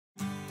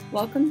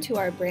Welcome to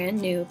our brand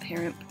new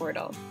parent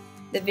portal.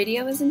 The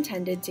video is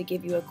intended to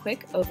give you a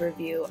quick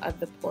overview of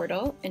the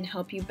portal and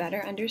help you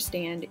better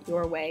understand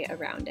your way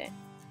around it.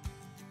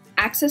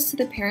 Access to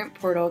the parent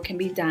portal can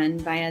be done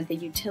via the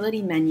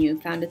utility menu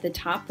found at the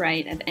top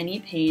right of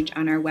any page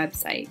on our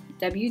website,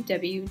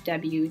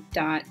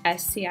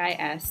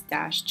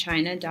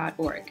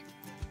 www.scis-china.org,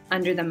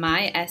 under the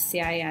My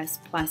SCIS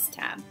Plus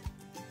tab.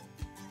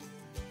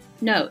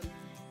 Note: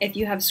 if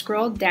you have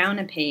scrolled down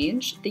a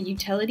page, the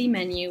utility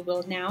menu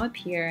will now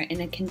appear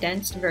in a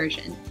condensed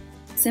version.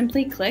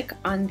 Simply click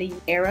on the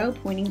arrow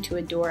pointing to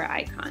a door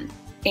icon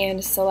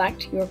and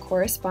select your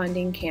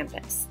corresponding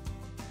campus.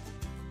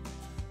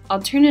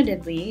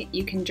 Alternatively,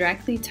 you can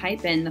directly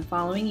type in the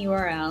following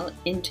URL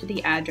into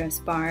the address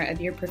bar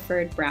of your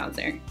preferred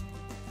browser: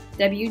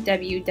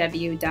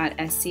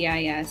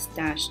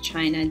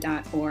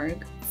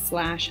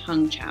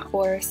 www.scis-china.org/hengqiao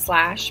or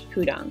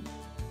 /pudong.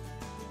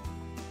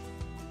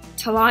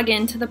 To log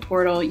into the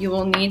portal, you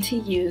will need to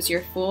use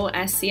your full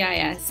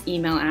SCIS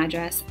email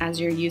address as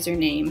your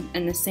username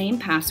and the same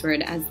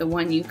password as the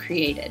one you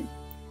created.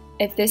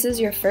 If this is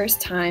your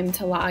first time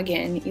to log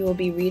in, you will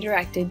be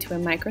redirected to a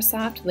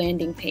Microsoft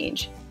landing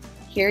page.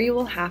 Here you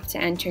will have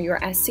to enter your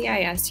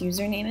SCIS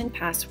username and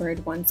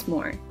password once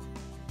more.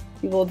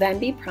 You will then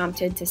be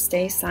prompted to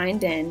stay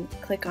signed in.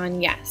 Click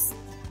on Yes.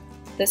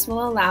 This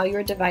will allow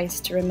your device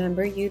to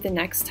remember you the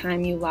next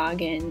time you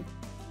log in.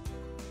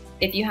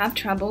 If you have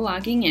trouble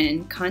logging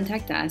in,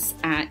 contact us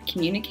at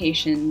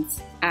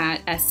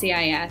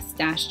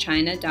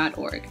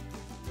communications@scis-china.org.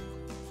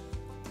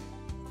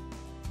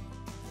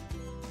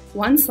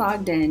 Once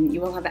logged in,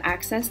 you will have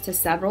access to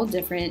several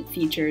different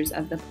features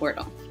of the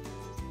portal.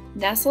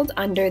 Nestled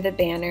under the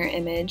banner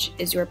image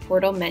is your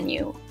portal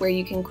menu, where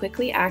you can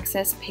quickly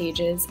access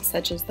pages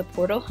such as the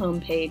portal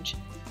homepage,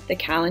 the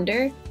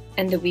calendar,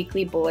 and the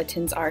weekly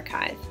bulletins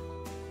archive.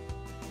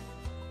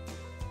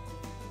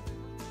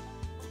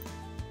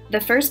 The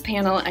first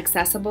panel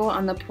accessible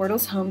on the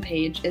portal's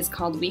homepage is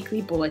called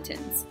Weekly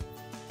Bulletins.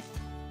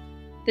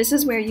 This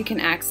is where you can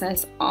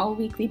access all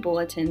weekly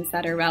bulletins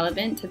that are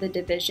relevant to the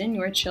division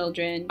your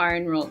children are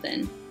enrolled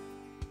in.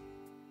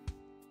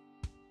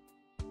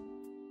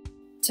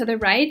 To the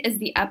right is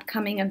the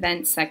upcoming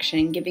events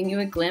section, giving you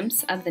a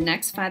glimpse of the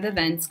next 5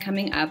 events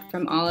coming up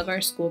from all of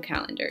our school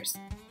calendars.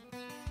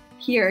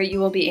 Here you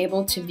will be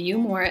able to view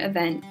more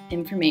event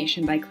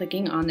information by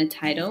clicking on the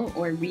title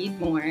or read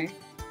more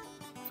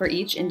for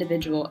each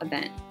individual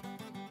event.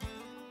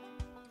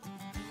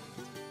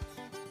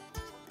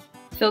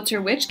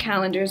 Filter which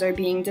calendars are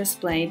being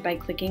displayed by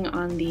clicking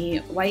on the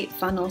white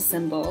funnel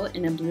symbol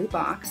in a blue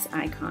box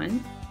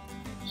icon.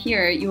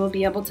 Here you will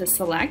be able to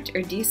select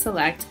or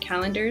deselect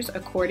calendars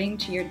according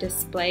to your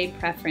display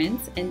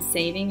preference and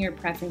saving your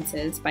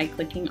preferences by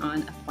clicking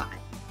on Apply.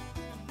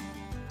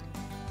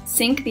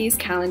 Sync these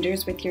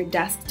calendars with your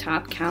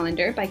desktop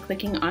calendar by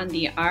clicking on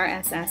the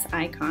RSS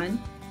icon,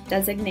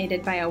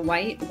 designated by a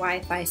white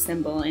Wi-Fi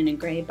symbol in a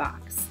gray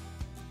box.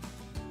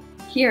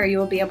 Here you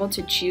will be able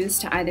to choose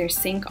to either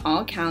sync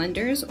all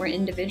calendars or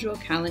individual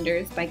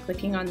calendars by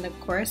clicking on the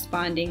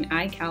corresponding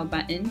iCal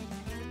button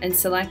and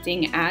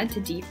selecting Add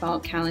to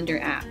Default Calendar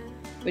App,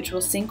 which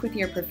will sync with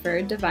your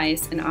preferred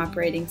device and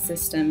operating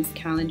system's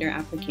calendar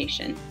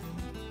application.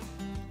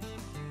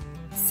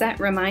 Set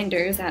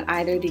reminders at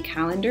either the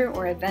calendar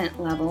or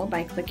event level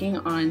by clicking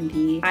on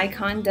the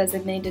icon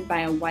designated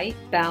by a white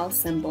bell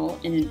symbol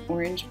in an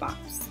orange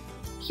box.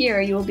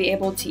 Here you will be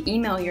able to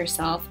email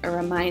yourself a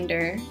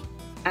reminder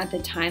at the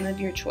time of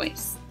your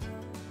choice.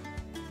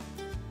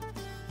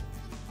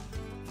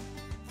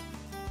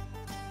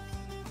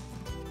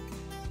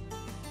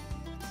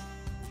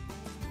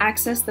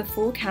 Access the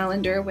full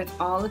calendar with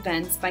all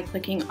events by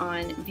clicking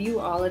on View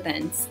All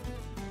Events.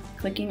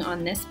 Clicking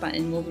on this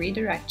button will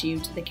redirect you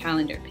to the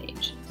calendar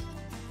page.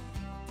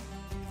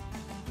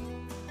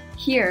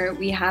 Here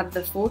we have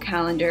the full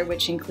calendar,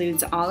 which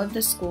includes all of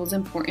the school's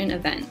important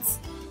events.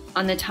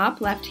 On the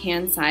top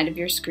left-hand side of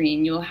your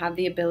screen, you will have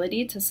the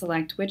ability to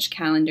select which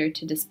calendar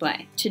to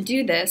display. To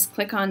do this,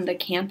 click on the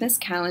campus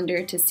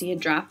calendar to see a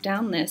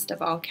drop-down list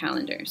of all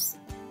calendars.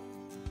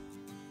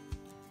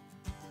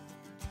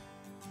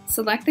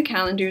 Select the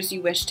calendars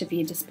you wish to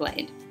be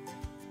displayed.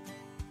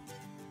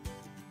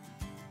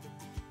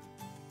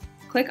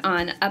 Click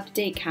on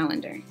Update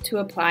Calendar to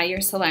apply your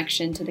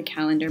selection to the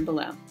calendar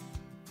below.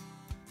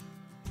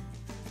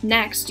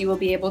 Next, you will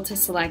be able to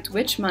select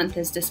which month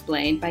is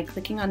displayed by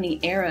clicking on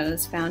the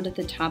arrows found at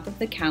the top of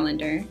the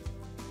calendar,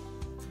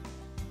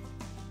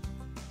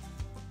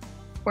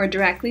 or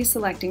directly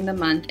selecting the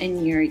month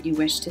and year you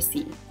wish to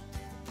see.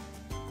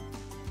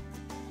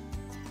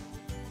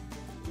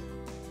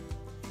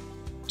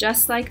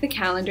 Just like the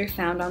calendar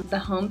found on the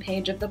home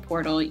page of the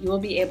portal, you will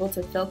be able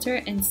to filter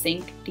and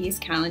sync these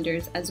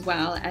calendars as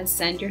well as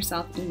send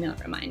yourself email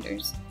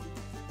reminders.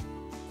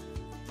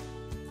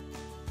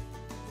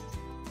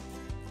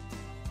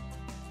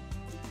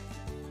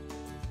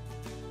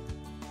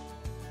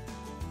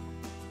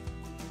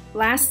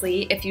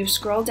 Lastly, if you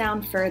scroll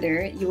down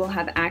further, you will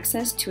have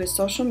access to a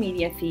social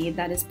media feed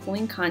that is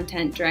pulling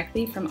content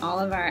directly from all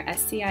of our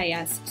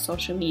SCIS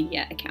social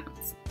media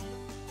accounts.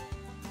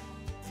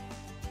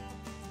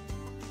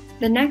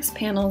 The next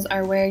panels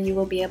are where you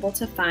will be able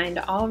to find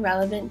all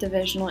relevant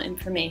divisional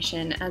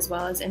information as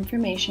well as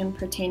information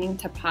pertaining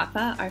to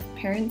PAFA, our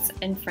Parents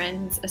and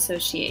Friends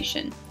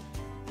Association.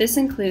 This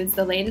includes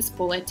the latest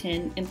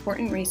bulletin,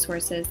 important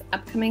resources,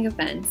 upcoming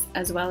events,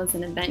 as well as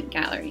an event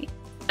gallery.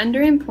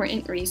 Under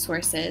Important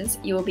Resources,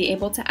 you will be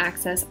able to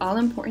access all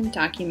important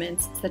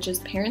documents such as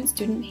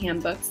parent-student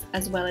handbooks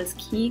as well as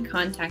key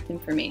contact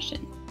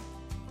information.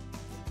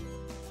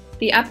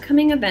 The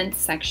Upcoming Events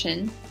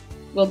section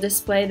will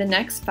display the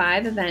next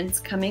 5 events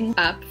coming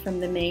up from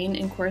the main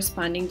and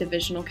corresponding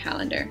divisional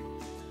calendar.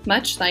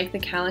 Much like the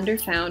calendar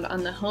found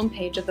on the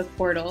homepage of the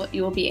portal,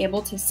 you will be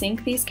able to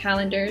sync these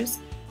calendars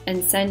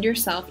and send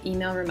yourself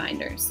email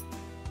reminders.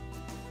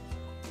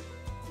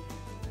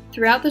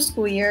 Throughout the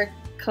school year,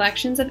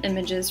 collections of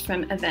images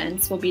from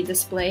events will be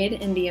displayed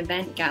in the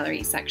Event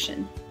Gallery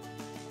section.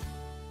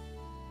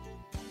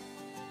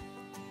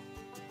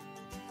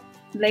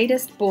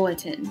 Latest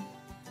Bulletin.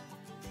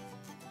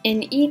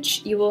 In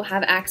each, you will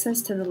have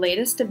access to the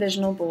latest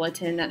divisional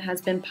bulletin that has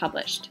been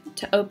published.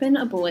 To open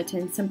a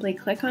bulletin, simply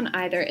click on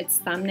either its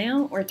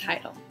thumbnail or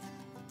title.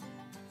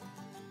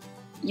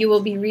 You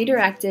will be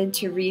redirected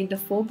to read the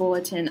full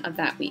bulletin of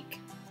that week.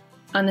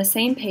 On the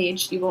same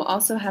page, you will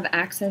also have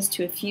access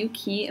to a few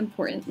key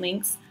important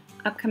links,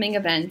 upcoming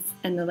events,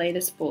 and the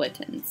latest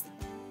bulletins.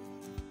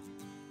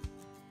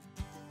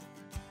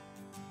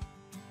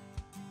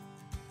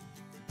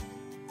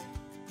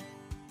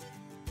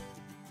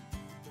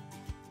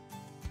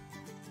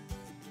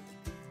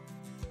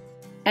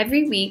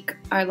 Every week,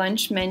 our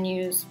lunch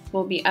menus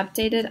will be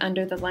updated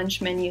under the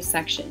lunch menu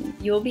section.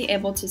 You will be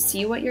able to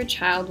see what your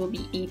child will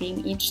be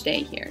eating each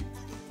day here.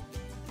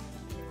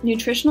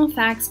 Nutritional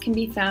facts can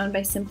be found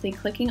by simply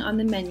clicking on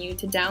the menu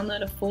to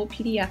download a full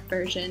PDF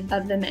version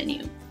of the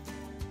menu.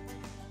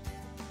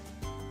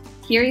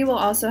 Here you will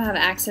also have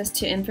access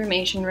to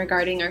information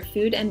regarding our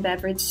food and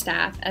beverage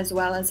staff, as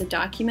well as a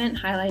document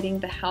highlighting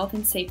the health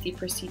and safety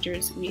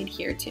procedures we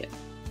adhere to.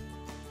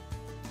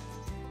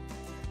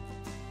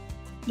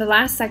 The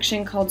last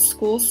section, called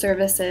School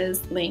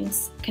Services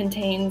Links,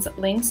 contains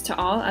links to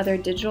all other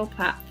digital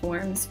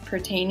platforms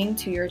pertaining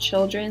to your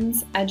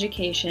children's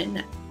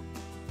education,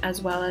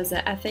 as well as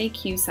a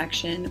FAQ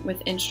section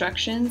with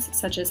instructions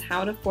such as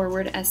how to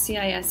forward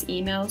SCIS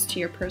emails to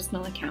your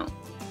personal account.